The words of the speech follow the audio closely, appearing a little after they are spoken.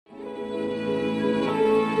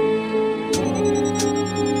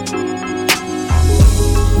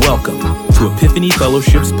Welcome to Epiphany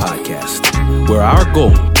Fellowship's podcast, where our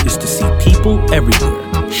goal is to see people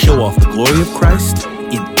everywhere show off the glory of Christ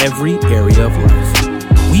in every area of life.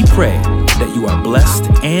 We pray that you are blessed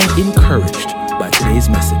and encouraged by today's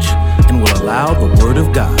message and will allow the Word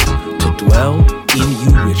of God to dwell in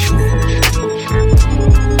you richly.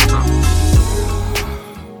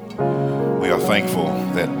 We are thankful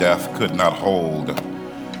that death could not hold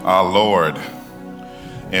our Lord.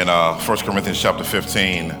 In 1 Corinthians chapter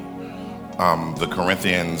 15, the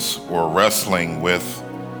Corinthians were wrestling with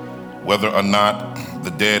whether or not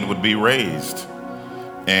the dead would be raised.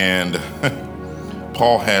 And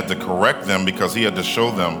Paul had to correct them because he had to show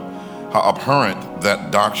them how abhorrent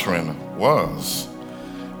that doctrine was.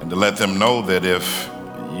 And to let them know that if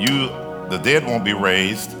the dead won't be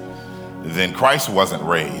raised, then Christ wasn't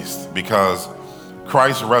raised, because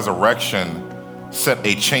Christ's resurrection set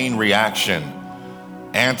a chain reaction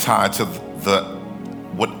anti to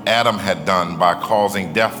what Adam had done by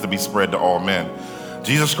causing death to be spread to all men.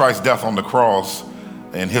 Jesus Christ's death on the cross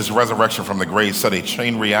and his resurrection from the grave set a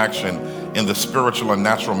chain reaction in the spiritual and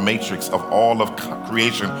natural matrix of all of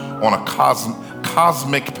creation on a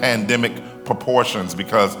cosmic pandemic proportions,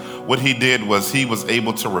 because what he did was he was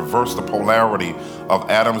able to reverse the polarity of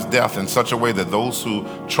Adam's death in such a way that those who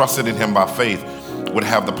trusted in him by faith would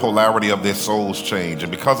have the polarity of their souls change. And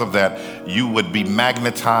because of that, you would be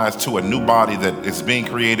magnetized to a new body that is being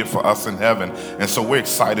created for us in heaven. And so we're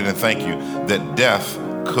excited and thank you that death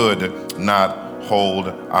could not hold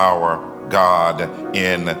our God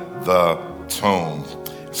in the tomb.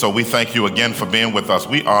 So we thank you again for being with us.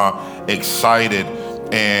 We are excited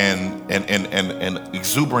and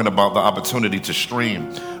exuberant about the opportunity to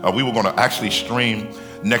stream. We were going to actually stream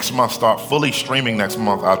next month, start fully streaming next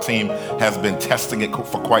month. Our team has been testing it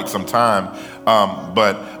for quite some time,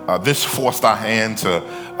 but this forced our hand to,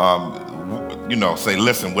 say,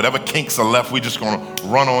 listen, whatever kinks are left, we're just going to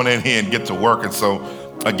run on in here and get to work. And so,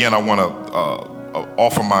 again, I want to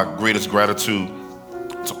offer my greatest gratitude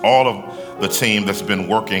to all of the team that's been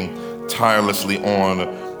working tirelessly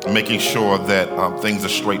on making sure that things are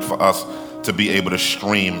straight for us to be able to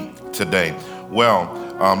stream today. Well,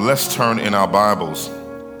 let's turn in our Bibles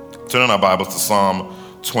to Psalm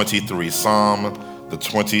 23, Psalm the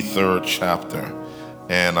 23rd chapter.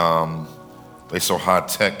 And they so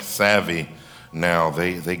high-tech savvy now,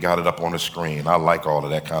 they got it up on the screen. I like all of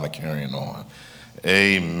that kind of carrying on.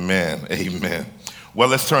 Amen, amen. Well,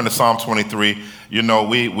 let's turn to Psalm 23. You know,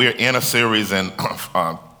 we're in a series in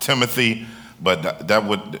Timothy, but I'd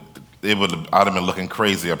have been looking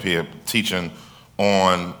crazy up here teaching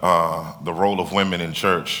on the role of women in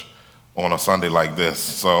church on a Sunday like this.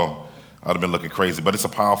 So I'd have been looking crazy, but it's a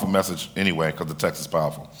powerful message anyway, because the text is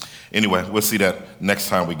powerful. Anyway, we'll see that next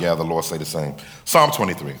time we gather. Lord, say the same. Psalm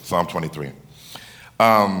 23.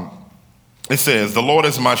 It says, "The Lord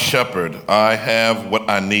is my shepherd. I have what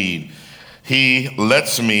I need. He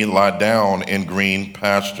lets me lie down in green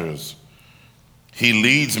pastures. He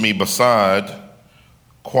leads me beside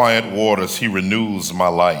quiet waters. He renews my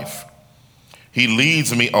life. He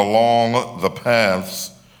leads me along the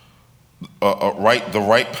paths, the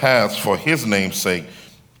right paths for his name's sake.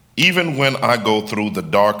 Even when I go through the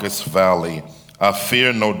darkest valley, I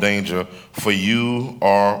fear no danger, for you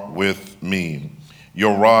are with me.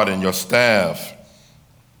 Your rod and your staff,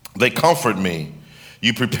 they comfort me.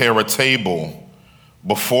 You prepare a table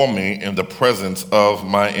before me in the presence of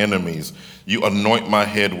my enemies. You anoint my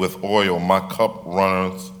head with oil. My cup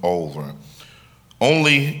runs over.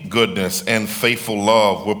 Only goodness and faithful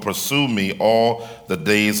love will pursue me all the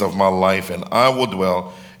days of my life, and I will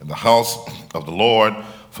dwell in the house of the Lord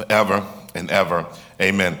forever and ever.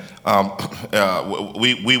 Amen."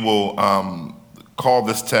 We will call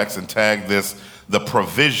this text and tag this the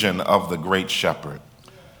provision of the great shepherd.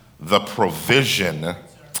 The provision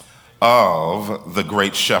of the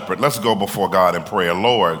great shepherd. Let's go before God in prayer.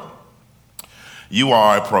 Lord, you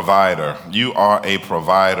are a provider. You are a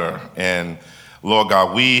provider. And Lord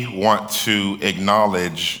God, we want to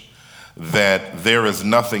acknowledge that there is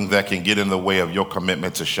nothing that can get in the way of your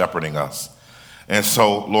commitment to shepherding us. And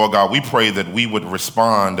so, Lord God, we pray that we would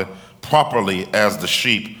respond properly as the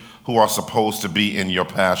sheep who are supposed to be in your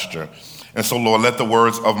pasture. And so, Lord, let the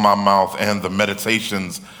words of my mouth and the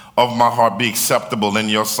meditations of my heart be acceptable in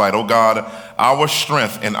your sight. Oh God, our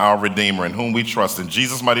strength and our Redeemer, in whom we trust. In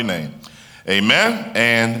Jesus' mighty name, amen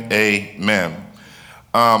and amen.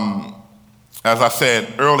 As I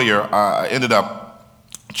said earlier, I ended up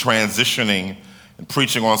transitioning and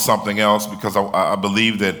preaching on something else because I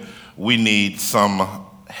believe that we need some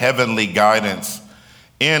heavenly guidance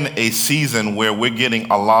in a season where we're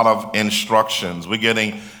getting a lot of instructions. We're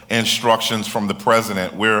getting instructions from the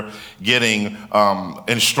president. We're getting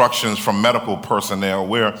instructions from medical personnel.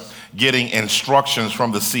 We're getting instructions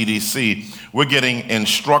from the CDC. We're getting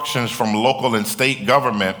instructions from local and state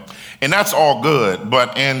government. And that's all good.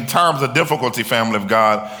 But in times of difficulty, family of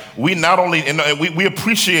God, we not only, we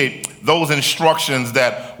appreciate those instructions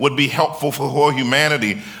that would be helpful for whole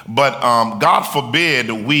humanity, but God forbid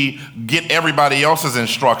we get everybody else's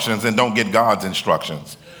instructions and don't get God's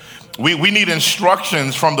instructions. We need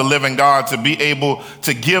instructions from the living God to be able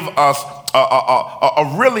to give us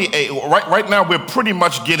right now we're pretty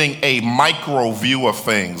much getting a micro view of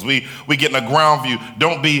things. We getting a ground view.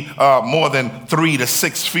 Don't be more than 3 to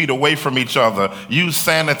 6 feet away from each other. Use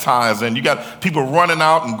sanitizer. And you got people running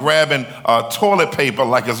out and grabbing toilet paper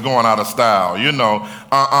like it's going out of style, you know.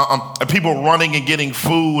 And people running and getting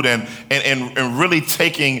food and really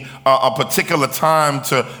taking a particular time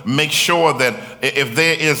to make sure that if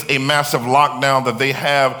there is a massive lockdown that they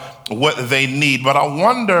have what they need. But I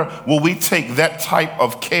wonder, will we take that type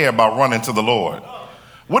of care by running to the Lord?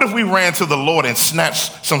 What if we ran to the Lord and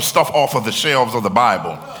snatched some stuff off of the shelves of the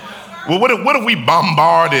Bible? Well, what if we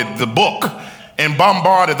bombarded the book and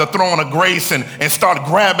bombarded the throne of grace and started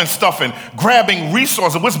grabbing stuff and grabbing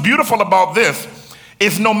resources? What's beautiful about this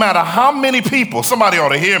is no matter how many people, somebody ought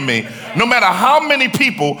to hear me, no matter how many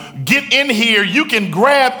people get in here, you can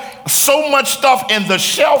grab so much stuff and the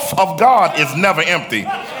shelf of God is never empty.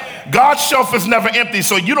 God's shelf is never empty,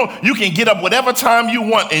 so you can get up whatever time you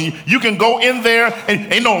want and you can go in there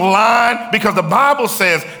and ain't no line, because the Bible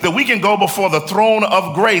says that we can go before the throne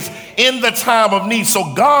of grace in the time of need.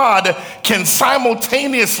 So God can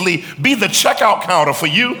simultaneously be the checkout counter for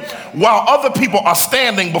you while other people are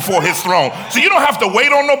standing before his throne. So you don't have to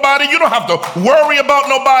wait on nobody. You don't have to worry about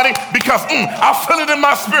nobody, because I feel it in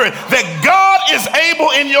my spirit that God is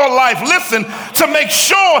able in your life, listen, to make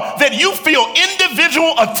sure that you feel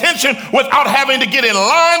individual attention without having to get in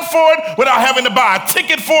line for it, without having to buy a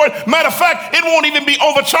ticket for it. Matter of fact, it won't even be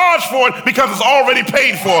overcharged for it because it's already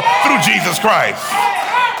paid for through Jesus Christ.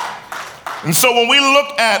 And so when we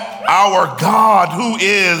look at our God, who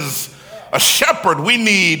is a shepherd, we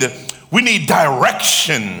need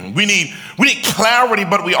direction. We need clarity,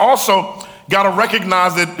 but we also got to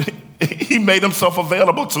recognize that he made himself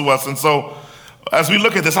available to us. And so as we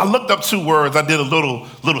look at this, I looked up 2 words. I did a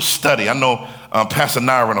little study. I know Pastor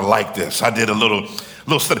Nyron will like this. I did a little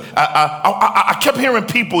study. I kept hearing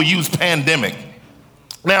people use pandemic.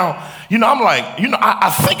 Now, I'm like, I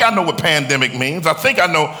think I know what pandemic means. I think I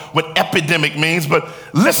know what epidemic means. But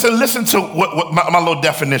listen to what my little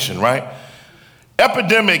definition, right?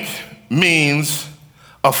 Epidemic means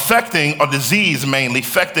affecting, or disease mainly,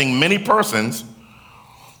 affecting many persons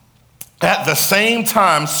at the same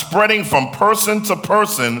time, spreading from person to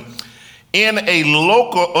person in a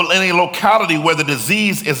locality where the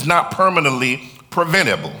disease is not permanently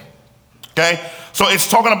preventable. Okay, so it's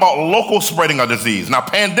talking about local spreading of disease. Now,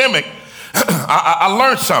 pandemic, I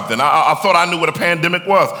learned something. I thought I knew what a pandemic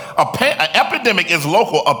was. An epidemic is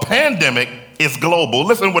local. A pandemic is global.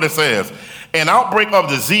 Listen to what it says: an outbreak of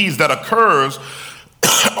disease that occurs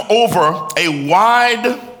over a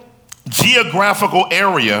wide geographical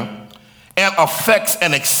area and affects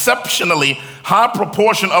an exceptionally high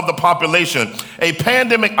proportion of the population. A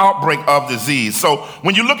pandemic outbreak of disease. So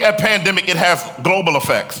when you look at pandemic, it has global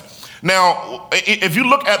effects. Now, if you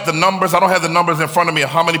look at the numbers, I don't have the numbers in front of me of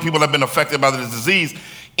how many people have been affected by this disease.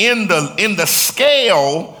 In the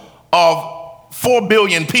scale of 4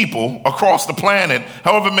 billion people across the planet,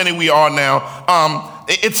 however many we are now,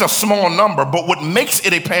 it's a small number. But what makes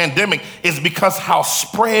it a pandemic is because how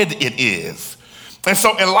spread it is. And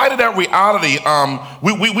so in light of that reality,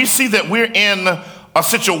 we see that we're in a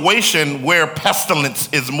situation where pestilence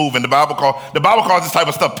is moving. The Bible calls this type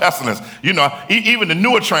of stuff pestilence. Even the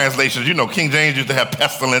newer translations, King James used to have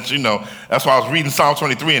pestilence, That's why I was reading Psalm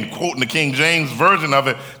 23 and quoting the King James version of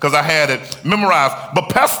it, because I had it memorized. But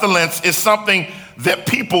pestilence is something that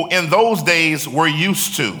people in those days were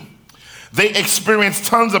used to. They experienced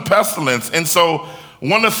tons of pestilence. And so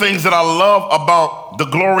one of the things that I love about the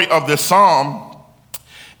glory of this psalm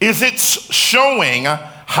is it's showing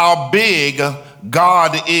how big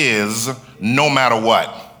God is no matter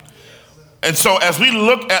what. And so as we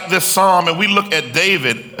look at this psalm and we look at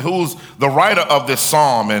David, who's the writer of this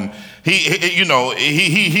psalm, and he's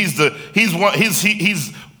a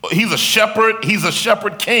shepherd. He's a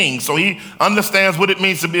shepherd king. So he understands what it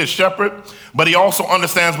means to be a shepherd, but he also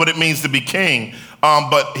understands what it means to be king.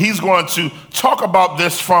 But he's going to talk about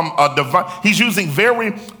this from a divine. He's using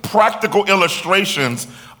very practical illustrations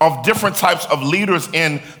of different types of leaders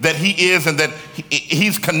that he is and that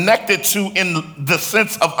he's connected to in the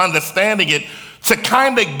sense of understanding it, to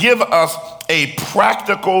kind of give us a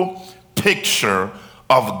practical picture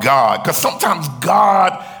of God. Because sometimes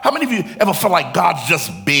God, how many of you ever feel like God's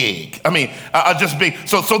just big? I mean, just big.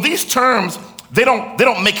 So these terms, they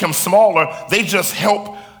don't make him smaller. They just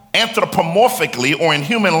help anthropomorphically, or in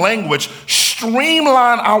human language,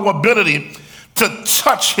 streamline our ability to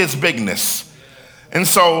touch his bigness. And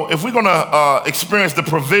so if we're going to experience the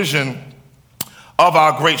provision of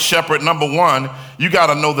our great shepherd, number one, you got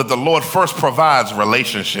to know that the Lord first provides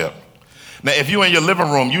relationship. Now, if you're in your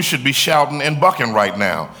living room, you should be shouting and bucking right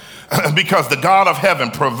now because the God of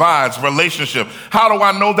heaven provides relationship. How do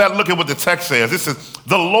I know that? Look at what the text says. This is,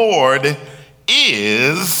 the Lord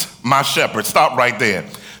is my shepherd. Stop right there.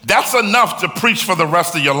 That's enough to preach for the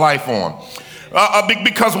rest of your life on.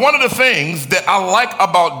 Because one of the things that I like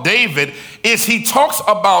about David is he talks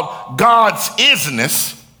about God's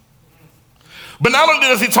isness. But not only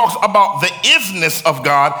does he talk about the isness of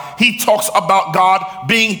God, he talks about God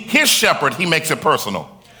being his shepherd. He makes it personal.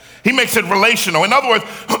 He makes it relational. In other words,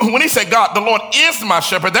 when he said, God, the Lord is my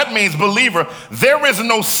shepherd, that means, believer, there is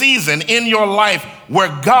no season in your life where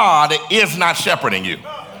God is not shepherding you.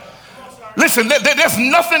 Listen, there's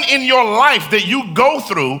nothing in your life that you go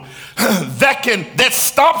through that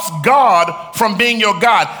stops God from being your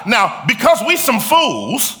God. Now, because we some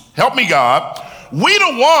fools, help me God, we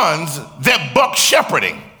the ones that buck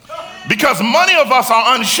shepherding, because many of us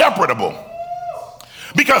are unshepherdable.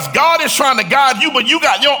 Because God is trying to guide you, but you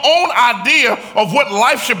got your own idea of what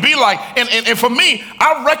life should be like. And for me,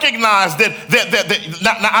 I recognize that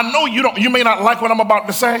now I know you may not like what I'm about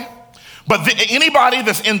to say, but anybody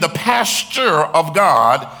that's in the pasture of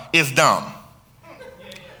God is dumb.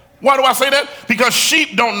 Why do I say that? Because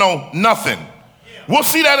sheep don't know nothing. We'll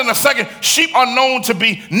see that in a second. Sheep are known to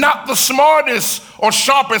be not the smartest or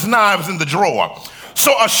sharpest knives in the drawer.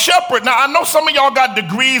 So a shepherd, now I know some of y'all got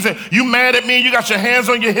degrees and you mad at me and you got your hands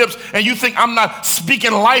on your hips and you think I'm not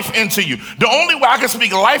speaking life into you. The only way I can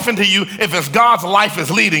speak life into you if it's God's life is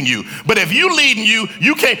leading you. But if you leading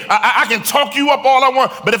you can't, I can talk you up all I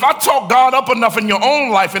want, but if I talk God up enough in your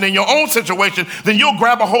own life and in your own situation, then you'll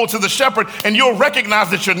grab a hold to the shepherd and you'll recognize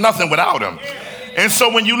that you're nothing without him. And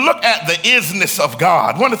so when you look at the isness of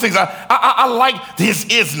God, one of the things I like his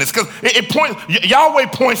isness, because it points, Yahweh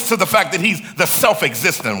points to the fact that he's the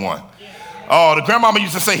self-existent one. Oh, the grandmama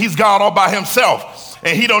used to say he's God all by himself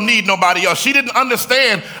and he don't need nobody else. She didn't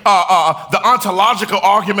understand the ontological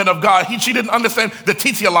argument of God. She didn't understand the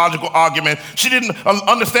teleological argument. She didn't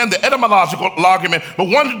understand the etymological argument. But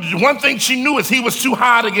one thing she knew is he was too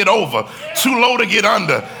high to get over, too low to get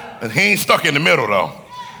under. And he ain't stuck in the middle though.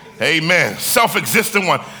 Amen. Self-existent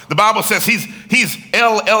one. The Bible says he's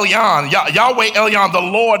El Elyon, Yahweh Elyon, the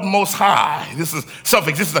Lord Most High. This is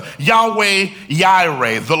self-existent. Yahweh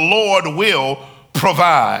Yireh, the Lord will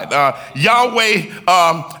provide. Yahweh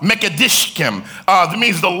Mekadishkim, that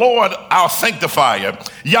means the Lord our sanctifier.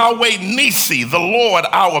 Yahweh Nisi, the Lord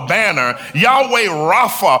our banner. Yahweh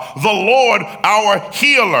Rapha, the Lord our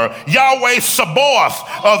healer. Yahweh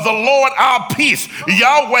Sabaoth, the Lord our peace.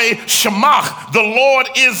 Yahweh Shemach, the Lord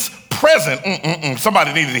is present.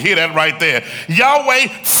 Somebody needed to hear that right there. Yahweh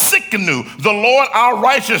Tsidkenu, the Lord our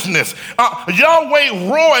righteousness. Yahweh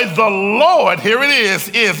Roy, the Lord, here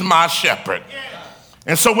it is my shepherd.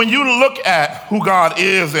 And so when you look at who God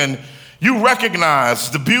is and you recognize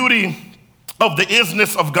the beauty of the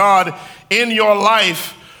isness of God in your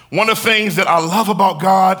life, one of the things that I love about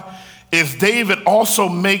God is David also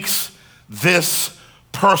makes this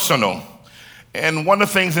personal. And one of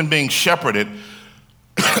the things in being shepherded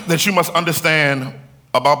that you must understand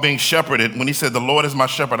about being shepherded, when he said, the Lord is my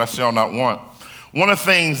shepherd, I shall not want. One of the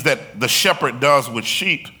things that the shepherd does with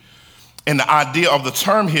sheep, and the idea of the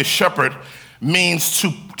term here, shepherd, means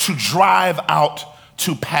to drive out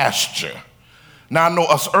to pasture. Now, I know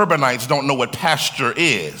us urbanites don't know what pasture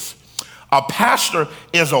is. A pasture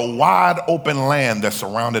is a wide open land that's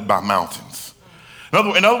surrounded by mountains.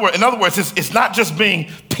 In other words, it's not just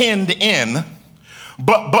being pinned in,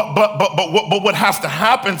 but what has to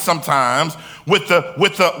happen sometimes with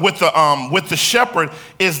the shepherd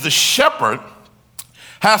is the shepherd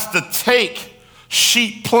has to take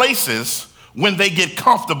sheep places when they get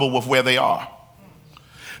comfortable with where they are.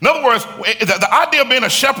 In other words, the idea of being a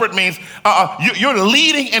shepherd means you're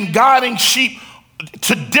leading and guiding sheep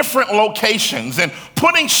to different locations, and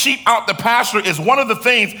putting sheep out the pasture is one of the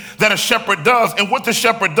things that a shepherd does. And what the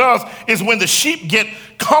shepherd does is when the sheep get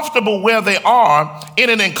comfortable where they are in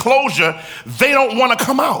an enclosure, they don't want to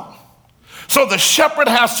come out. So the shepherd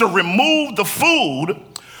has to remove the food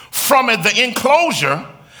from the enclosure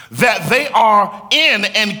that they are in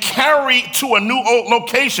and carry to a new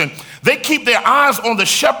location. They keep their eyes on the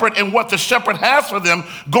shepherd and what the shepherd has for them.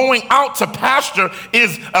 Going out to pasture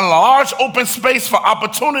is a large open space for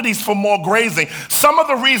opportunities for more grazing. Some of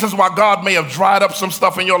the reasons why God may have dried up some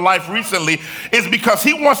stuff in your life recently is because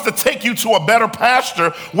he wants to take you to a better pasture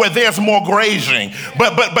where there's more grazing.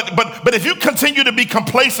 But if you continue to be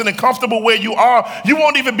complacent and comfortable where you are, you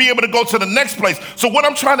won't even be able to go to the next place. So what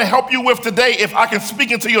I'm trying to help you with today, if I can speak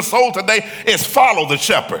into your soul today, is follow the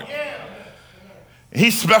shepherd. He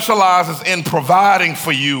specializes in providing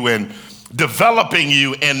for you and developing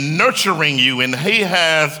you and nurturing you, and he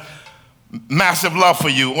has massive love for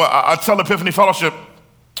you. Well, I tell Epiphany Fellowship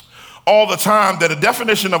all the time that a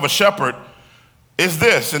definition of a shepherd is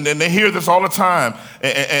this, and then they hear this all the time,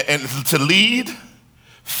 and to lead,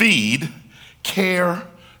 feed, care,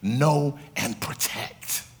 know, and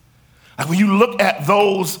protect. Like when you look at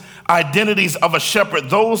those identities of a shepherd,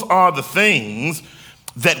 those are the things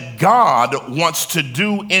that God wants to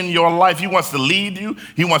do in your life. He wants to lead you,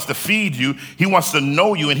 he wants to feed you, he wants to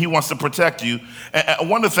know you, and he wants to protect you. And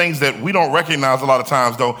one of the things that we don't recognize a lot of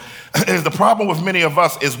times, though, is the problem with many of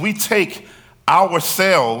us is we take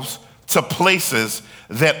ourselves to places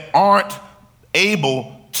that aren't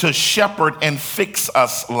able to shepherd and fix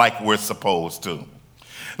us like we're supposed to. In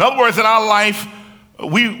other words, in our life,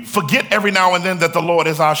 we forget every now and then that the Lord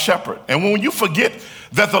is our shepherd. And when you forget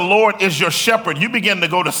that the Lord is your shepherd, you begin to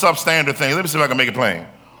go to substandard things. Let me see if I can make it plain.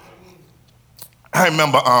 I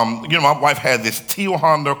remember, my wife had this teal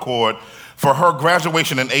Honda Accord. For her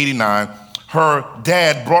graduation in '89, her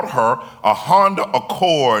dad brought her a Honda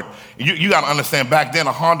Accord. You got to understand, back then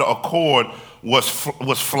a Honda Accord was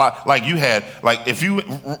fly. Like you had, like if you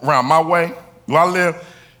around my way, where I live,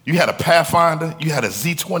 you had a Pathfinder, you had a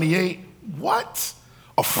Z28. What?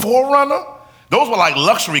 A 4Runner? Those were like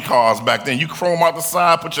luxury cars back then. You chrome out the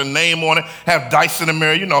side, put your name on it, have dice in the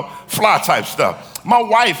mirror, fly type stuff. My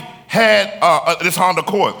wife had this Honda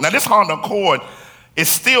Accord. Now this Honda Accord is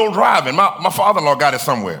still driving. My father-in-law got it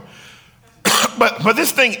somewhere. but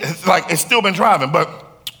this thing, it's still been driving. But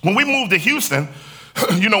when we moved to Houston,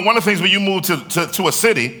 one of the things when you move to a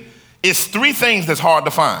city, is 3 things that's hard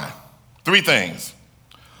to find. 3 things.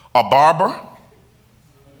 A barber.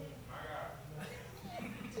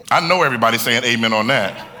 I know everybody's saying amen on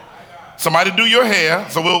that. Somebody do your hair,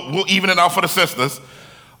 so we'll even it out for the sisters.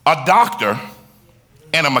 A doctor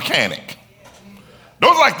and a mechanic.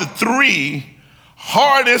 Those are like the 3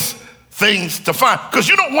 hardest things to find, because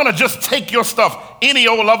you don't want to just take your stuff any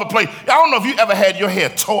old other place. I don't know if you ever had your hair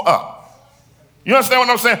tore up. You understand what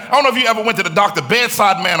I'm saying? I don't know if you ever went to the doctor.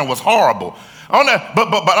 Bedside manner was horrible. I don't know,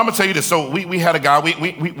 but I'm gonna tell you this. So we had a guy.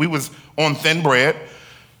 We was on thin bread,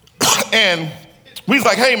 and we was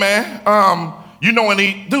like, hey man,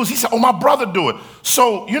 any dudes? He said, oh, my brother do it.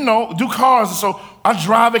 So, do cars. And so I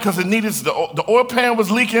drive it because it needed, the oil pan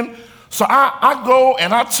was leaking. So I go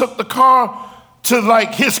and I took the car to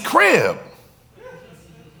his crib.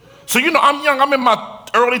 So, I'm young. I'm in my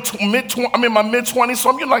mid-20s. So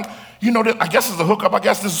I'm like, I guess it's a hookup. I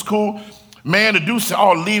guess this is cool. Man, the dude said,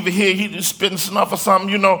 oh, leave it here. He just spitting snuff or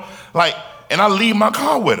something, and I leave my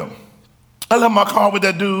car with him. I left my car with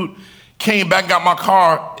that dude. Came back, got my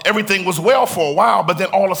car, everything was well for a while, but then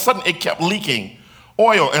all of a sudden it kept leaking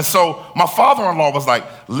oil. And so my father-in-law was like,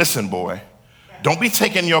 listen, boy, don't be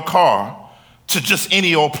taking your car to just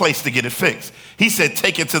any old place to get it fixed. He said,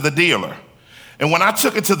 take it to the dealer. And when I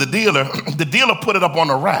took it to the dealer put it up on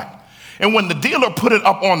the rack. And when the dealer put it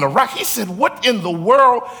up on the rack, he said, what in the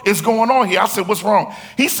world is going on here? I said, what's wrong?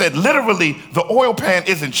 He said, literally, the oil pan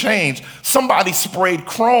isn't changed. Somebody sprayed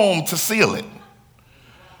chrome to seal it.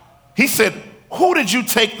 He said, who did you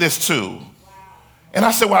take this to? And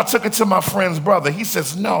I said, well, I took it to my friend's brother. He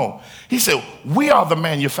says, no. He said, we are the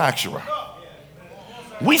manufacturer.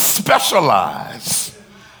 We specialize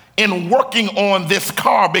in working on this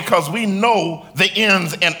car because we know the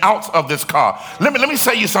ins and outs of this car. Let me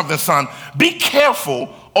tell you something, son. Be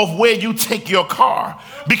careful of where you take your car,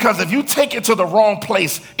 because if you take it to the wrong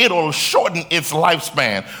place, it'll shorten its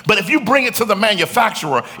lifespan. But if you bring it to the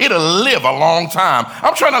manufacturer, it'll live a long time.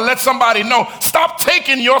 I'm trying to let somebody know, stop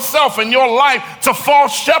taking yourself and your life to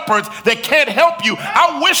false shepherds that can't help you.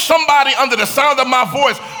 I wish somebody under the sound of my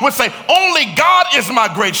voice would say, only God is my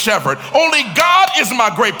great shepherd. Only God is my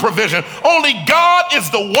great provision. Only God is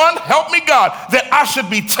the one, help me God, that I should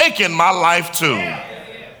be taking my life to.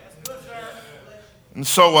 And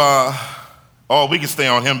so, we can stay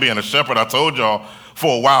on him being a shepherd, I told y'all,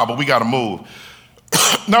 for a while, but we got to move.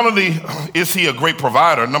 Not only is he a great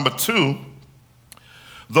provider, number 2,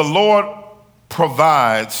 the Lord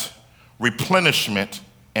provides replenishment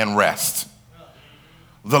and rest.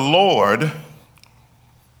 The Lord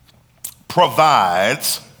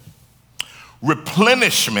provides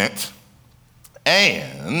replenishment,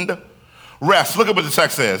 and rest. Look at what the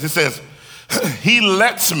text says. It says, he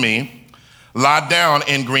lets me lie down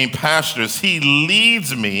in green pastures. He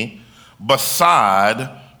leads me beside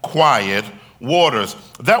quiet waters.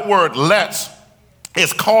 That word lets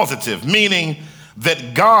is causative, meaning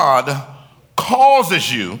that God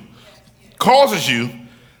causes you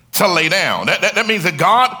to lay down. That means that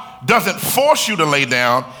God doesn't force you to lay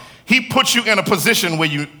down. He puts you in a position where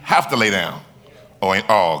you have to lay down.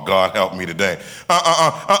 Oh, God help me today.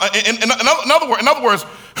 In other words,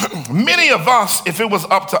 many of us, if it was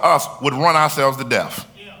up to us, would run ourselves to death.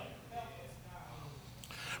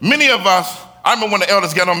 Many of us, I remember when the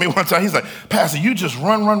elders got on me one time, he's like, Pastor, you just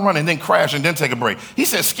run, and then crash and then take a break. He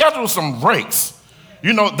said, schedule some breaks,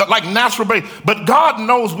 like natural breaks. But God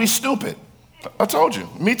knows we stupid. I told you,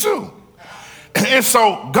 me too. And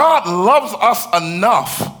so God loves us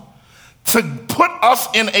enough to put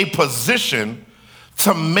us in a position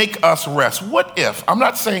to make us rest. What if, I'm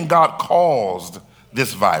not saying God caused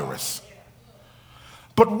this virus,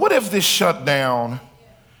 but what if this shut down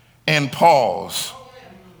and pause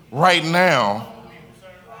right now?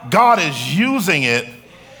 God is using it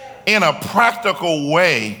in a practical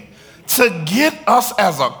way to get us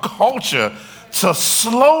as a culture to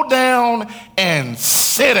slow down and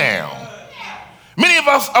sit down. Many of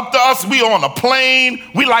us, up to us, we on a plane.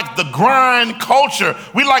 We like the grind culture.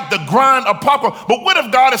 We like the grind apocalypse. But what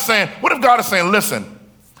if God is saying, listen,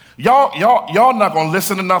 y'all not gonna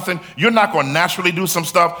listen to nothing. You're not gonna naturally do some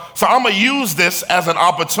stuff. So I'm gonna use this as an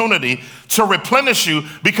opportunity to replenish you,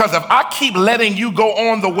 because if I keep letting you go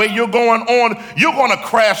on the way you're going on, you're gonna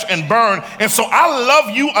crash and burn. And so I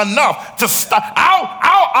love you enough to stop. I'll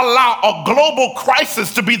allow a global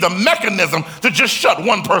crisis to be the mechanism to just shut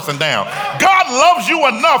one person down. God loves you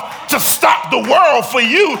enough to stop the world for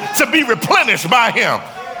you to be replenished by him.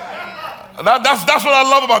 That's what I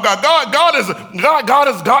love about God.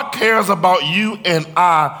 God cares about you and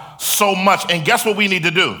I so much. And guess what we need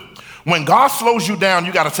to do? When God slows you down,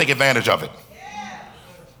 you got to take advantage of it.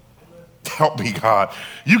 Help me, God.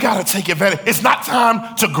 You got to take advantage. It's not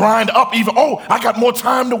time to grind up even. I got more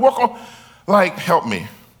time to work on. Like, help me.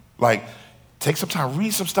 Like, take some time,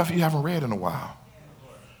 read some stuff you haven't read in a while.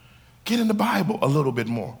 Get in the Bible a little bit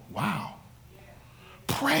more. Wow.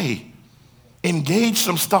 Pray. Engage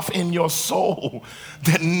some stuff in your soul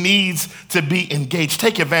that needs to be engaged.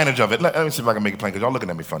 Take advantage of it. Let me see if I can make it plain, because y'all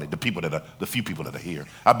looking at me funny. The few people that are here.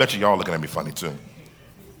 I bet y'all looking at me funny too.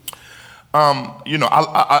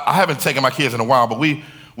 I haven't taken my kids in a while, but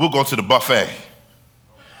we'll go to the buffet.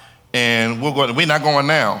 And we're not going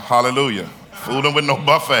now. Hallelujah. Food with no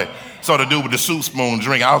buffet. So the dude with the soup spoon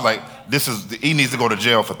drink, I was like, he needs to go to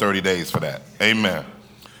jail for 30 days for that. Amen.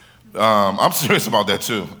 I'm serious about that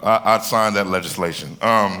too. I'd sign that legislation.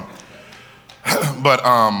 But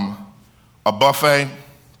a buffet,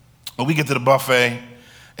 when we get to the buffet,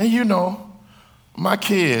 and my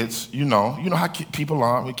kids, you know how people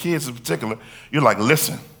are, with kids in particular, you're like,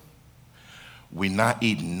 listen, we're not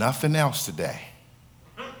eating nothing else today.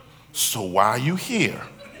 So while you here,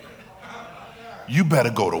 you better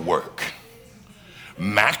go to work.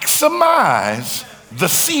 Maximize the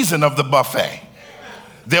season of the buffet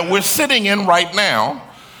that we're sitting in right now,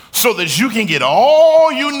 so that you can get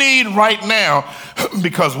all you need right now,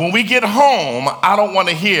 because when we get home, I don't want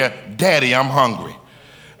to hear, Daddy, I'm hungry.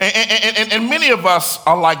 And many of us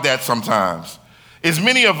are like that sometimes.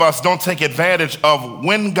 Many of us don't take advantage of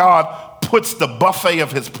when God puts the buffet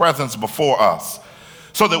of his presence before us,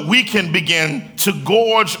 so that we can begin to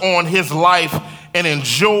gorge on his life and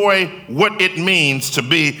enjoy what it means to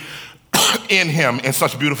be in him in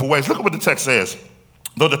such beautiful ways. Look at what the text says.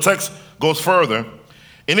 Though the text goes further,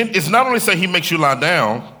 and it's not only saying he makes you lie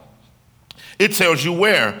down, it tells you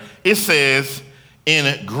where. It says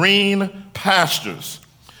in green pastures.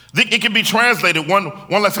 It can be translated, one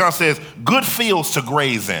lexicon says, good fields to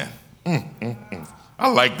graze in. I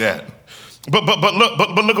like that. But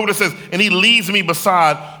look at what it says. And he leads me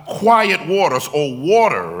beside quiet waters, or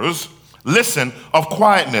waters, listen, of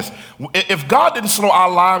quietness. If God didn't slow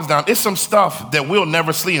our lives down, it's some stuff that we'll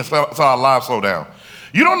never see until our lives slow down.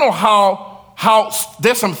 You don't know how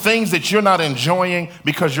there's some things that you're not enjoying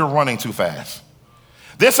because you're running too fast.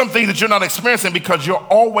 There's some things that you're not experiencing because you're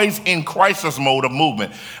always in crisis mode of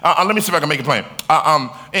movement. Let me see if I can make it plain.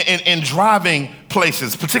 In driving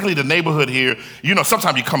places, particularly the neighborhood here,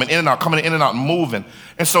 sometimes you're coming in and out, moving.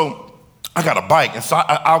 And so I got a bike, and so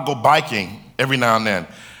I'll go biking every now and then.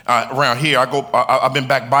 Around here, I've been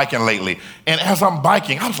back biking lately. And as I'm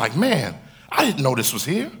biking, I was like, man, I didn't know this was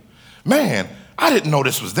here. Man, I didn't know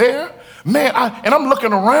this was there. Man, and I'm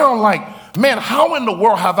looking around like, man, how in the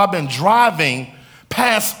world have I been driving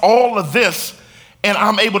past all of this and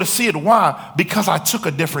I'm able to see it? Why? Because I took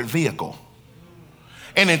a different vehicle.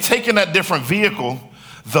 And in taking that different vehicle,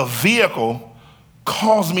 the vehicle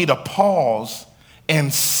caused me to pause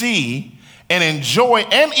and see and enjoy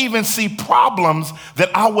and even see problems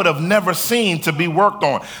that I would have never seen to be worked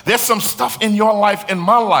on. There's some stuff in your life, in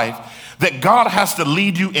my life, that God has to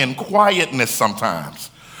lead you in quietness sometimes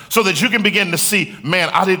so that you can begin to see, man,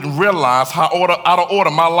 I didn't realize how out of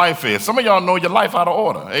order my life is. Some of y'all know your life out of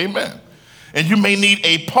order. Amen. And you may need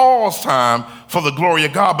a pause time for the glory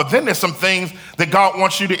of God. But then there's some things that God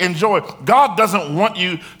wants you to enjoy. God doesn't want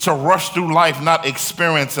you to rush through life, not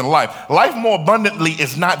experiencing life. Life more abundantly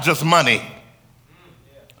is not just money.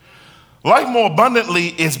 Life more abundantly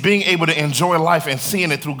is being able to enjoy life and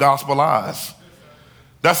seeing it through gospel eyes.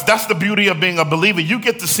 That's the beauty of being a believer. You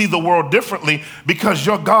get to see the world differently because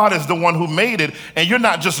your God is the one who made it, and you're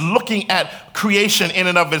not just looking at creation in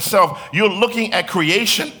and of itself. You're looking at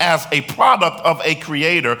creation as a product of a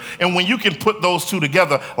creator, and when you can put those two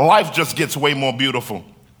together, life just gets way more beautiful.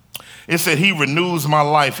 It said, he renews my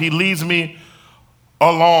life. He leads me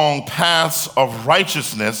along paths of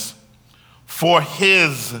righteousness for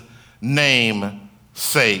his name's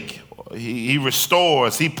sake. He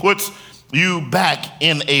restores. He puts you back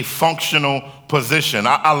in a functional position.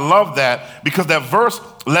 I love that because that verse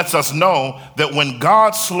lets us know that when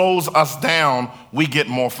God slows us down, we get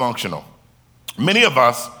more functional. Many of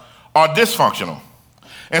us are dysfunctional.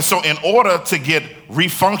 And so in order to get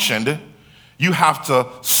refunctioned, you have to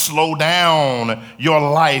slow down your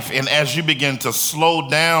life. And as you begin to slow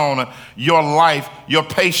down your life, your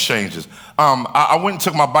pace changes. I went and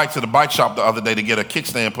took my bike to the bike shop the other day to get a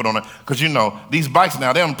kickstand put on it. Because, you know, these bikes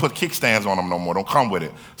now, they don't put kickstands on them no more. Don't come with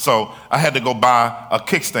it. So I had to go buy a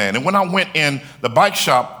kickstand. And when I went in the bike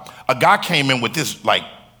shop, a guy came in with this, like,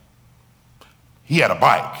 he had a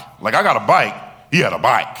bike. Like, I got a bike. He had a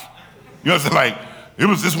bike. You know what I'm saying? Like, it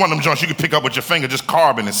was just one of them joints you could pick up with your finger, just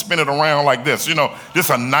carbon and spin it around like this. You know, just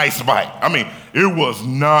a nice bike. I mean, it was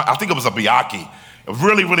not, I think it was a Biaki.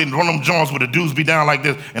 Really, really, one of them joints where the dudes be down like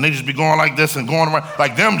this and they just be going like this and going around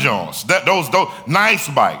like them joints. Those nice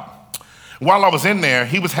bike. While I was in there,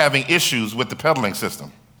 he was having issues with the pedaling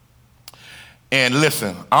system. And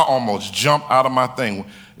listen, I almost jumped out of my thing.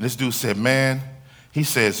 This dude said, man, he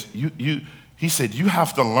says, he said, you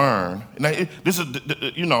have to learn. Now, this is,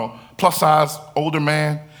 you know, plus size, older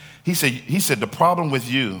man. He said, the problem with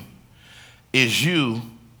you is you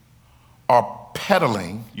are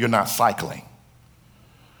pedaling, you're not cycling.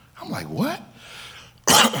 I'm like, what?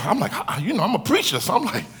 I'm like, you know, I'm a preacher, so I'm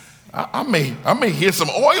like, I may hear some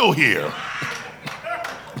oil here.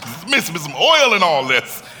 Missing some oil in all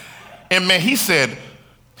this. And man, he said,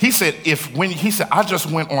 I just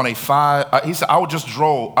went on he said, I just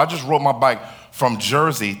rode my bike from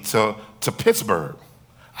Jersey to Pittsburgh.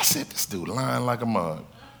 I said, this dude lying like a mug.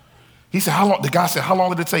 He said, the guy said, how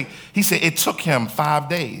long did it take? He said, it took him 5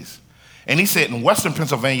 days. And he said, in Western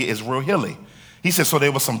Pennsylvania, it's real hilly. He said, so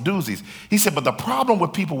there were some doozies. He said, but the problem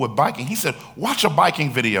with people with biking, he said, watch a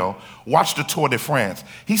biking video, watch the Tour de France.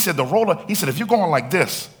 He said, if you're going like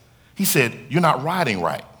this, he said, you're not riding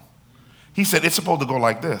right. He said, it's supposed to go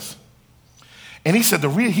like this. And he said,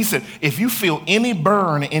 if you feel any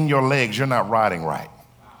burn in your legs, you're not riding right.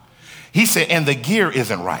 He said, and the gear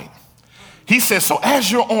isn't right. He said, so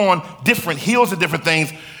as you're on different hills and different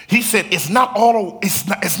things, he said, it's not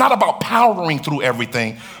about powering through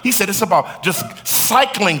everything. He said, it's about just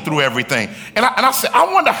cycling through everything. And I said,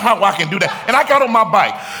 I wonder how I can do that. And I got on my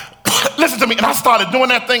bike. Listen to me. And I started doing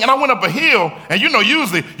that thing. And I went up a hill. And you know,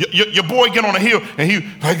 usually your boy get on a hill and he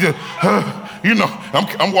like this, you know,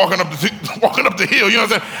 I'm walking up the hill. You know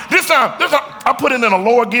what I'm saying? This time I put it in a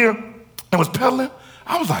lower gear and was pedaling.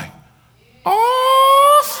 I was like,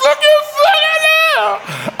 oh, look at there.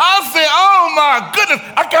 I said, oh my goodness.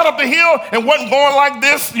 I got up the hill and wasn't going like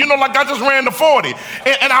this, you know, like I just ran the 40.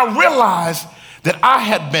 And I realized that I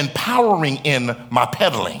had been powering in my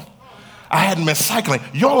pedaling. I hadn't been cycling.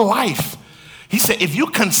 Your life, he said, if you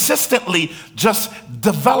consistently just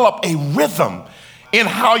develop a rhythm in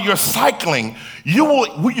how you're cycling,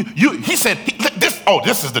 he said,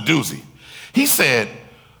 this is the doozy. He said,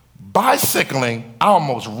 bicycling, I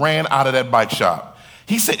almost ran out of that bike shop.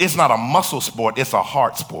 He said, it's not a muscle sport, it's a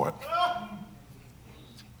heart sport.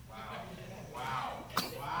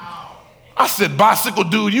 I said, bicycle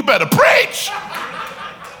dude, you better preach.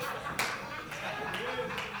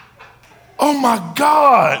 Oh my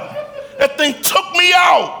God, that thing took me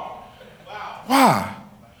out. Why?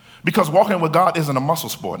 Because walking with God isn't a muscle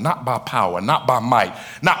sport, not by power, not by might,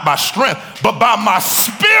 not by strength, but by my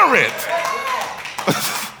spirit.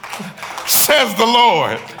 says the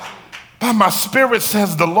Lord. By my spirit,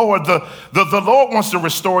 says the Lord. The Lord wants to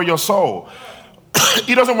restore your soul.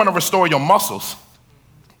 He doesn't want to restore your muscles.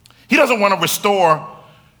 He doesn't want to restore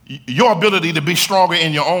your ability to be stronger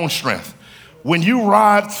in your own strength. When you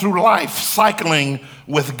ride through life cycling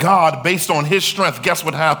with God based on his strength, guess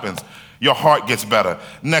what happens? Your heart gets better.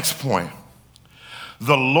 Next point.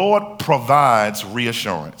 The Lord provides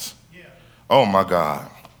reassurance. Oh my God.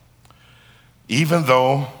 Even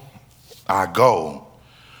though I go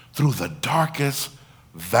through the darkest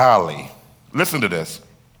valley, listen to this.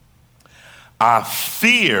 I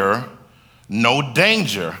fear no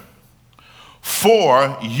danger,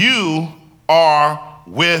 for you are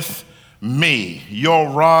with me. Your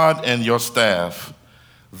rod and your staff,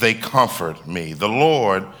 they comfort me. The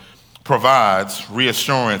Lord provides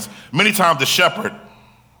reassurance. Many times the shepherd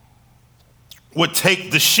would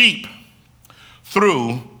take the sheep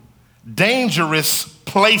through dangerous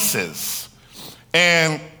places.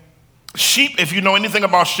 And sheep, if you know anything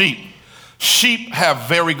about sheep, sheep have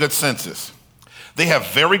very good senses. They have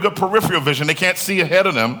very good peripheral vision. They can't see ahead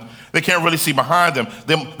of them. They can't really see behind them.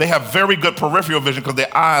 They have very good peripheral vision because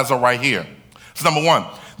their eyes are right here. So number one,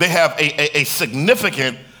 they have a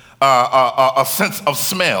significant a sense of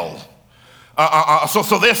smell.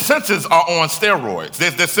 So their senses are on steroids.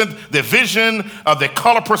 Their vision, their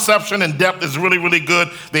color perception and depth is really, really good.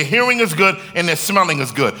 Their hearing is good and their smelling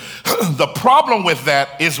is good. The problem with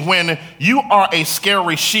that is when you are a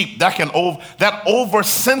scary sheep, that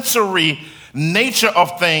oversensory nature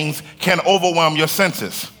of things can overwhelm your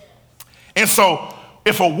senses. And so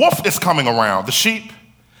if a wolf is coming around, the sheep,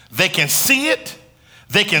 they can see it,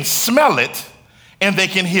 they can smell it, and they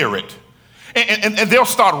can hear it. And they'll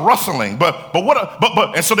start rustling,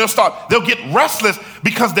 and so they'll get restless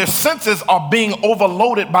because their senses are being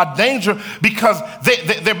overloaded by danger because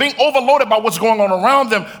they're being overloaded by what's going on around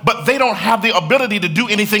them, but they don't have the ability to do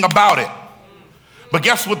anything about it. But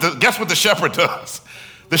guess what the shepherd does?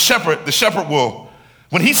 The shepherd will,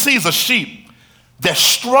 when he sees a sheep, they're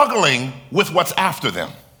struggling with what's after them.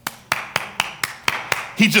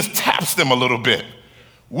 He just taps them a little bit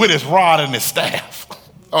with his rod and his staff.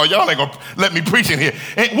 Oh, y'all ain't gonna let me preach in here.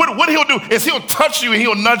 And what he'll do is he'll touch you and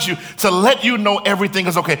he'll nudge you to let you know everything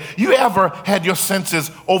is okay. You ever had your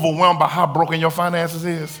senses overwhelmed by how broken your finances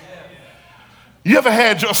is? You ever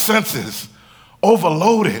had your senses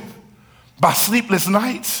overloaded by sleepless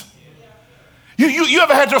nights? You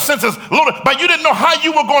ever had your senses loaded, but you didn't know how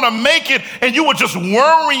you were going to make it, and you were just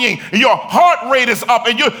worrying. Your heart rate is up,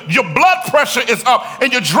 and your blood pressure is up,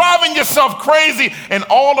 and you're driving yourself crazy, and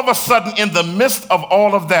all of a sudden, in the midst of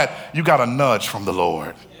all of that, you got a nudge from the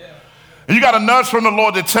Lord. And you got a nudge from the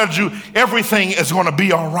Lord that tells you everything is going to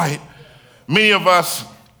be all right. Many of us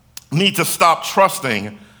need to stop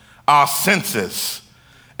trusting our senses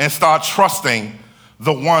and start trusting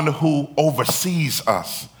the one who oversees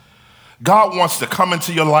us. God wants to come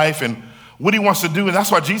into your life, and what he wants to do, and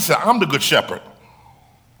that's why Jesus said, I'm the good shepherd.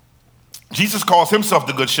 Jesus calls himself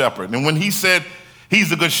the good shepherd. And when he said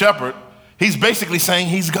he's the good shepherd, he's basically saying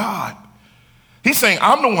he's God. He's saying,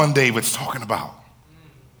 I'm the one David's talking about.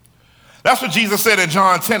 That's what Jesus said in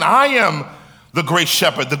John 10. I am the great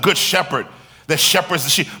shepherd, the good shepherd that shepherds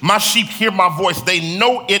the sheep. My sheep hear my voice. They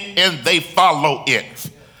know it and they follow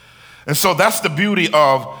it. And so that's the beauty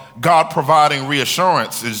of God providing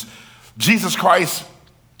reassurance. Is Jesus Christ,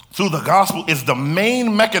 through the gospel, is the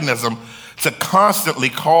main mechanism to constantly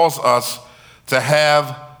cause us to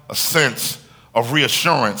have a sense of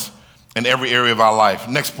reassurance in every area of our life.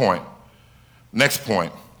 Next point.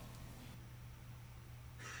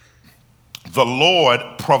 The Lord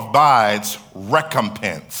provides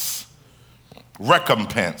recompense.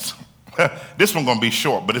 Recompense. This one's going to be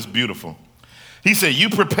short, but it's beautiful. He said, you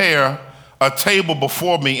prepare a table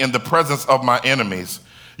before me in the presence of my enemies.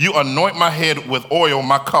 You anoint my head with oil,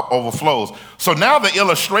 my cup overflows. So now the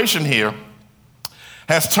illustration here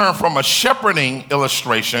has turned from a shepherding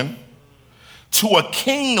illustration to a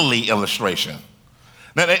kingly illustration.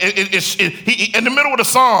 Now, in the middle of the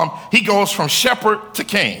psalm, he goes from shepherd to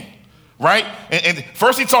king, right? And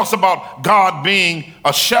first he talks about God being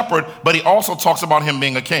a shepherd, but he also talks about him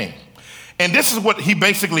being a king. And this is what he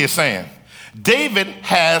basically is saying. David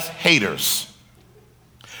has haters.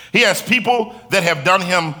 He has people that have done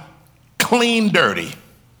him clean dirty.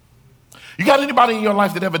 You got anybody in your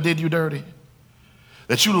life that ever did you dirty?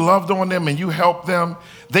 That you loved on them and you helped them?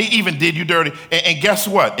 They even did you dirty. And guess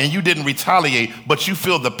what? And you didn't retaliate, but you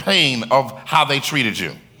feel the pain of how they treated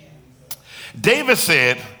you. David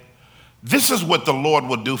said, this is what the Lord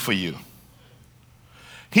will do for you.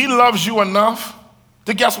 He loves you enough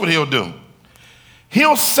to guess what he'll do?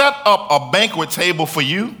 He'll set up a banquet table for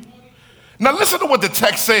you. Now listen to what the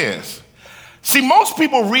text says. See, most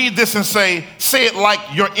people read this and say it like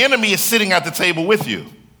your enemy is sitting at the table with you.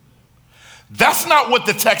 That's not what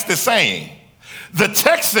the text is saying. The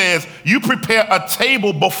text says you prepare a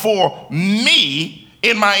table before me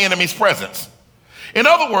in my enemy's presence. In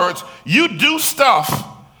other words, you do stuff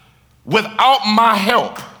without my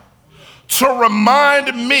help to remind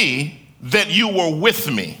me that you were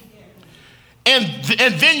with me. And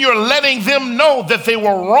then you're letting them know that they were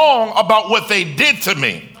wrong about what they did to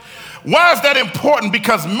me. Why is that important?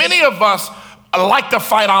 Because many of us like to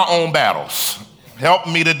fight our own battles. Help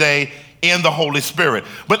me today in the Holy Spirit.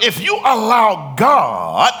 But if you allow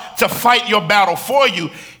God to fight your battle for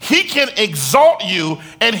you, he can exalt you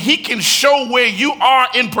and he can show where you are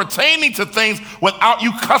in pertaining to things without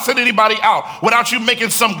you cussing anybody out, without you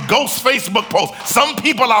making some ghost Facebook post. Some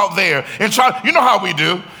people out there and you know how we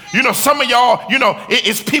do. You know, some of y'all,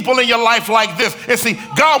 it's people in your life like this. And see,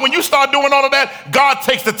 God, when you start doing all of that, God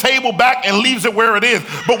takes the table back and leaves it where it is.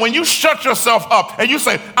 But when you shut yourself up and you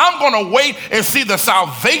say, I'm going to wait and see the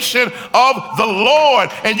salvation of the Lord,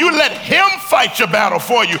 and you let him fight your battle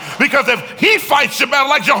for you. Because if he fights your battle,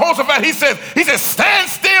 like Jehoshaphat, he says, stand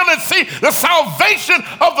still and see the salvation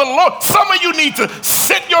of the Lord. Some of you need to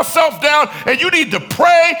sit yourself down and you need to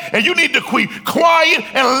pray and you need to keep quiet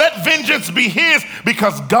and let vengeance be his,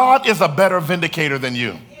 because God is a better vindicator than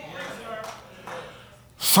you.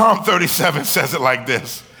 Psalm 37 says it like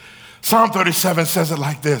this. Psalm 37 says it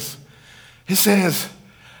like this. It says,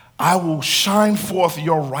 I will shine forth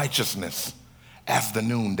your righteousness as the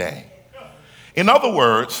noonday. In other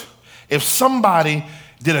words, if somebody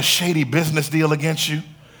did a shady business deal against you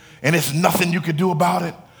and there's nothing you could do about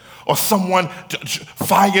it, or someone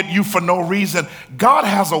fired you for no reason, God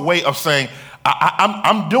has a way of saying,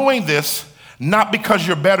 I'm doing this not because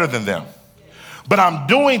you're better than them, but I'm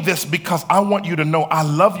doing this because I want you to know I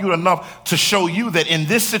love you enough to show you that in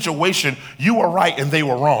this situation, you were right and they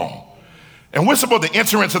were wrong. And we're supposed to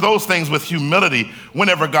enter into those things with humility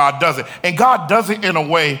whenever God does it. And God does it in a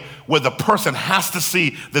way where the person has to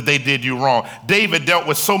see that they did you wrong. David dealt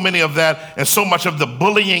with so many of that and so much of the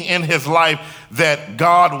bullying in his life that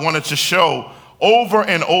God wanted to show over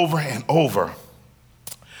and over and over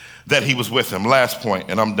that he was with him. Last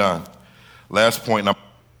point, and I'm done. Last point.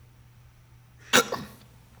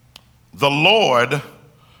 The Lord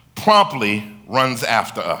promptly runs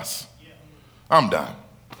after us. I'm done.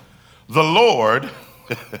 The Lord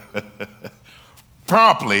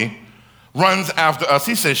promptly runs after us.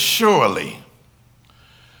 He says, surely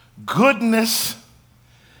goodness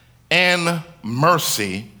and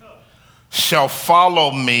mercy shall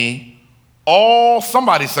follow me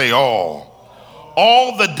somebody say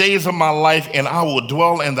all the days of my life, and I will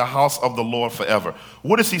dwell in the house of the Lord forever.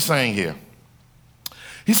 What is he saying here?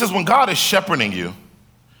 He says when God is shepherding you,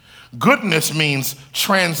 goodness means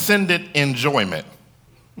transcendent enjoyment.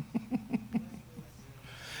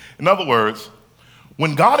 In other words,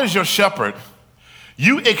 when God is your shepherd,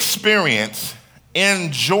 you experience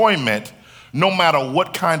enjoyment no matter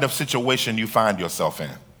what kind of situation you find yourself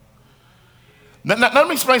in. Now, let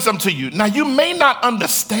me explain something to you. Now, you may not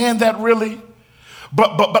understand that really,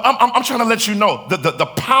 but I'm trying to let you know the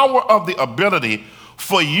power of the ability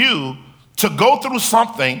for you to go through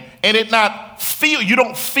something and you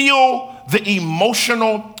don't feel the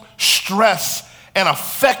emotional stress and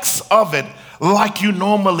effects of it like you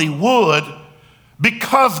normally would,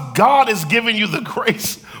 because God is giving you the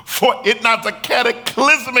grace for it not to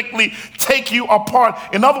cataclysmically take you apart.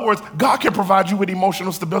 In other words, God can provide you with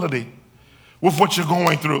emotional stability with what you're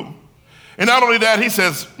going through. And not only that, he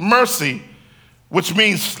says mercy, which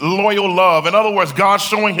means loyal love. In other words, God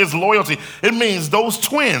showing his loyalty. It means those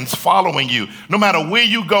twins following you. No matter where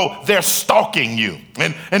you go, they're stalking you.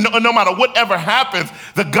 And no matter whatever happens,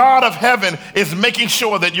 the God of heaven is making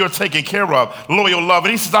sure that you're taken care of. Loyal love.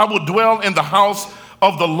 And he says, I will dwell in the house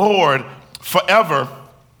of the Lord forever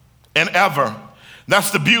and ever.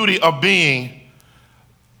 That's the beauty of being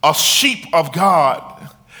a sheep of God.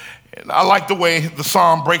 And I like the way the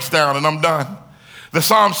psalm breaks down, and I'm done. The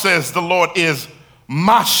psalm says the Lord is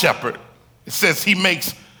my shepherd. It says he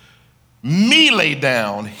makes me lay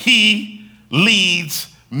down. He leads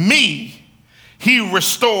me. He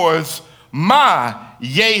restores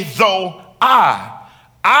yea, though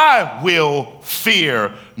I will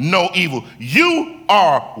fear no evil. You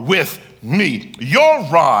are with me. Your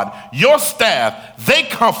rod, your staff, they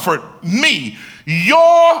comfort me.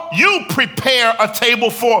 You prepare a table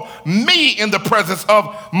for me in the presence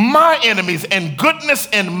of my enemies, and goodness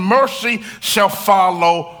and mercy shall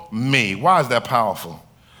follow me. Why is that powerful?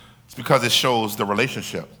 It's because it shows the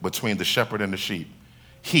relationship between the shepherd and the sheep.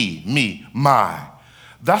 He, me, my.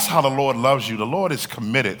 That's how the Lord loves you. The Lord is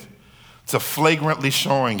committed to flagrantly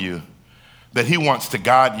showing you that he wants to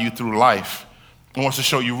guide you through life and wants to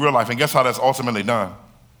show you real life. And guess how that's ultimately done?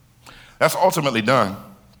 That's ultimately done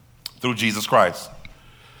through Jesus Christ.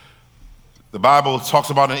 The Bible talks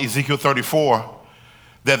about in Ezekiel 34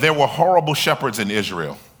 that there were horrible shepherds in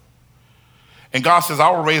Israel. And God says, I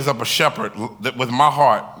will raise up a shepherd with my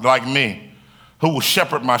heart like me, who will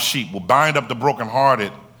shepherd my sheep, will bind up the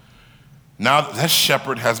brokenhearted. Now that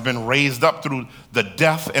shepherd has been raised up through the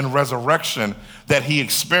death and resurrection that he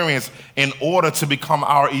experienced in order to become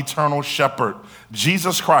our eternal shepherd.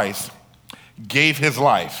 Jesus Christ gave his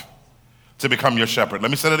life to become your shepherd. Let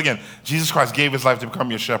me say that again. Jesus Christ gave his life to become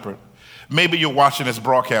your shepherd. Maybe you're watching this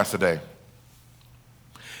broadcast today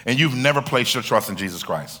and you've never placed your trust in Jesus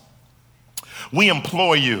Christ. We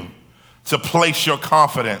implore you to place your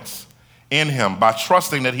confidence in him by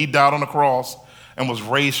trusting that he died on the cross and was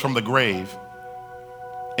raised from the grave.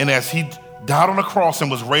 And as he died on the cross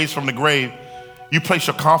and was raised from the grave, you place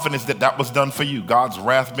your confidence that that was done for you. God's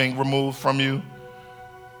wrath being removed from you.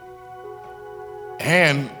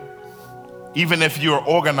 And even if you're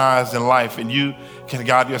organized in life and you can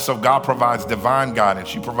guide yourself, God provides divine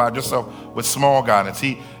guidance. You provide yourself with small guidance.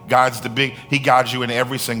 He guides the big, he guides you in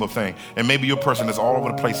every single thing. And maybe you're a person that's all over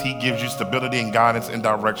the place. He gives you stability and guidance and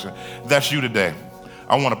direction. That's you today.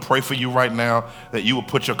 I want to pray for you right now that you will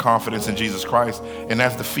put your confidence in Jesus Christ. And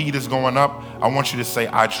as the feed is going up, I want you to say,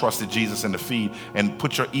 I trusted Jesus in the feed, and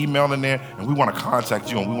put your email in there, and we want to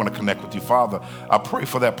contact you and we want to connect with you. Father, I pray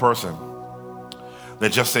for that person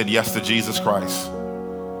that just said yes to Jesus Christ,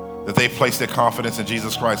 that they placed their confidence in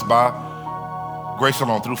Jesus Christ by grace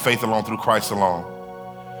alone, through faith alone, through Christ alone.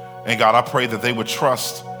 And God, I pray that they would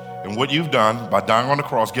trust in what you've done by dying on the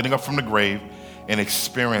cross, getting up from the grave, and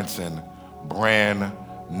experiencing brand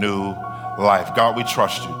new life. God, we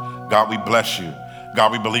trust you. God, we bless you.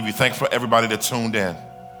 God, we believe you. Thanks for everybody that tuned in.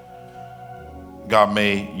 God,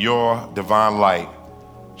 may your divine light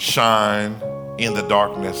shine in the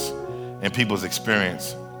darkness in people's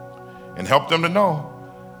experience and help them to know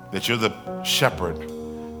that you're the shepherd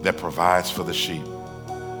that provides for the sheep.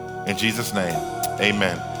 In Jesus' name,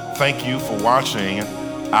 amen. Thank you for watching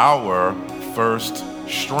our first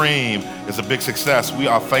stream. It's a big success. We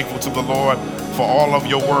are thankful to the Lord for all of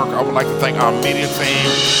your work. I would like to thank our media team.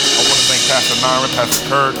 I want to thank Pastor Nyra, Pastor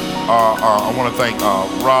Kurt. I want to thank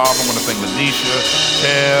Rob. I want to thank Lanisha,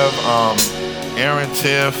 Kev, Aaron,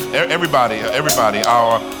 Tiff, everybody.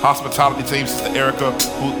 Our hospitality team, Sister Erica,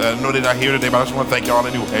 who I know they're not here today, but I just want to thank y'all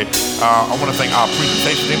anyway. I want to thank our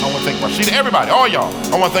presentation team. I want to thank Rashida, everybody, all y'all.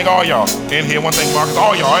 I want to thank all y'all in here. I want to thank Marcus,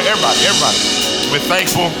 all y'all, everybody. We're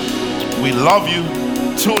thankful. We love you.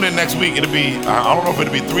 Tune in next week. It'll be, I don't know if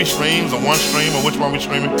it'll be 3 streams or 1 stream or which one we're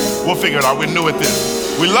streaming. We'll figure it out. We're new at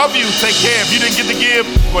this. We love you. Take care. If you didn't get to give,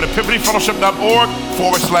 go to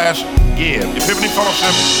epiphanyfellowship.org/give.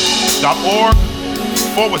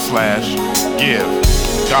 epiphanyfellowship.org/give.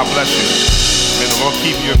 God bless you. May the Lord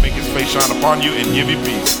keep you and make his face shine upon you and give you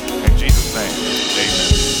peace. In Jesus' name,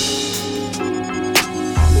 amen.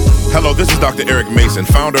 Hello, this is Dr. Eric Mason,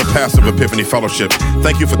 founder and pastor of Epiphany Fellowship.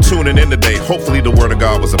 Thank you for tuning in today. Hopefully the word of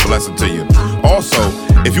God was a blessing to you. Also,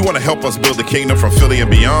 if you want to help us build the kingdom from Philly and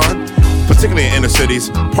beyond, particularly in inner cities,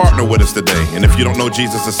 partner with us today. And if you don't know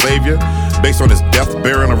Jesus as Savior, based on his death,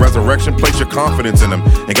 burial, and resurrection, place your confidence in him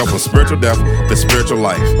and go from spiritual death to spiritual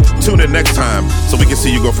life. Tune in next time so we can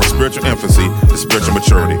see you go from spiritual infancy to spiritual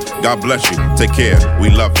maturity. God bless you. Take care. We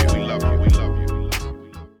love you.